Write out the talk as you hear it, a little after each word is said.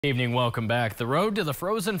Evening, welcome back. The road to the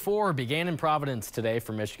Frozen Four began in Providence today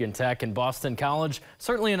for Michigan Tech and Boston College.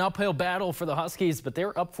 Certainly an uphill battle for the Huskies, but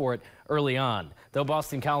they're up for it early on. Though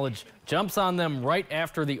Boston College jumps on them right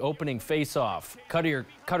after the opening face-off. Cutter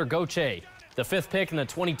Goche, the fifth pick in the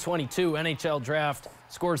 2022 NHL draft,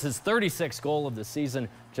 scores his 36th goal of the season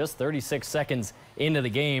just 36 seconds into the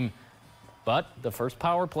game. But the first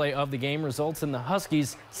power play of the game results in the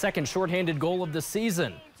Huskies' second shorthanded goal of the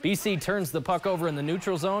season. BC turns the puck over in the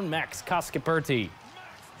neutral zone. Max Koskiperti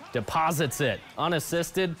deposits it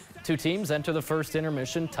unassisted. Two teams enter the first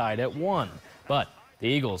intermission tied at 1. But the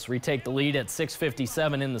Eagles retake the lead at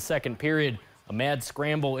 6:57 in the second period. A mad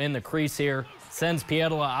scramble in the crease here sends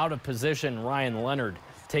Pietila out of position. Ryan Leonard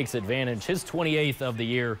takes advantage. His 28th of the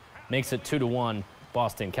year makes it 2-1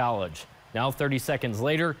 Boston College. Now 30 seconds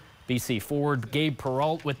later, BC forward Gabe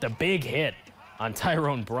Perrault with the big hit on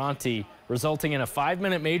Tyrone Bronte, resulting in a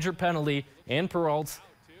 5-minute major penalty and Perrault's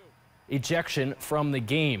ejection from the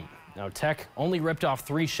game. Now Tech only ripped off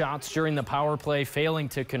 3 shots during the power play, failing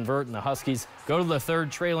to convert, and the Huskies go to the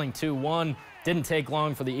third trailing 2-1. Didn't take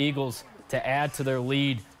long for the Eagles to add to their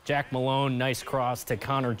lead. Jack Malone, nice cross to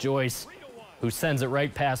Connor Joyce, who sends it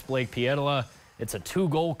right past Blake Pietila. It's a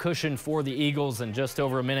 2-goal cushion for the Eagles, and just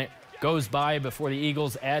over a minute goes by before the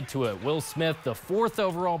Eagles add to it. Will Smith, the 4th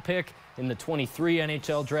overall pick in the 23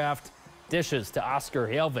 NHL draft, dishes to Oscar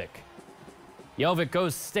Jelvik. Jelvik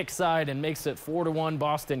goes stick side and makes it 4-1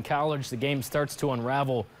 Boston College. The game starts to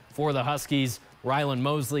unravel for the Huskies. Rylan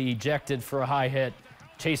Mosley ejected for a high hit.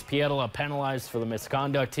 Chase Pietila penalized for the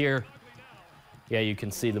misconduct here. Yeah, you can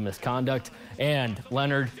see the misconduct. And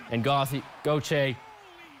Leonard and Goche,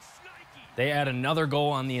 they add another goal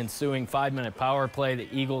on the ensuing 5-minute power play. The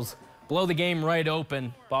Eagles blow the game right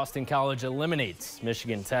open. Boston College eliminates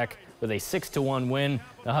Michigan Tech with a 6-1 win.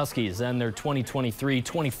 The Huskies end their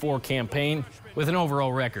 2023-24 campaign with an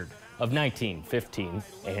overall record of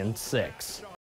 19-15-6.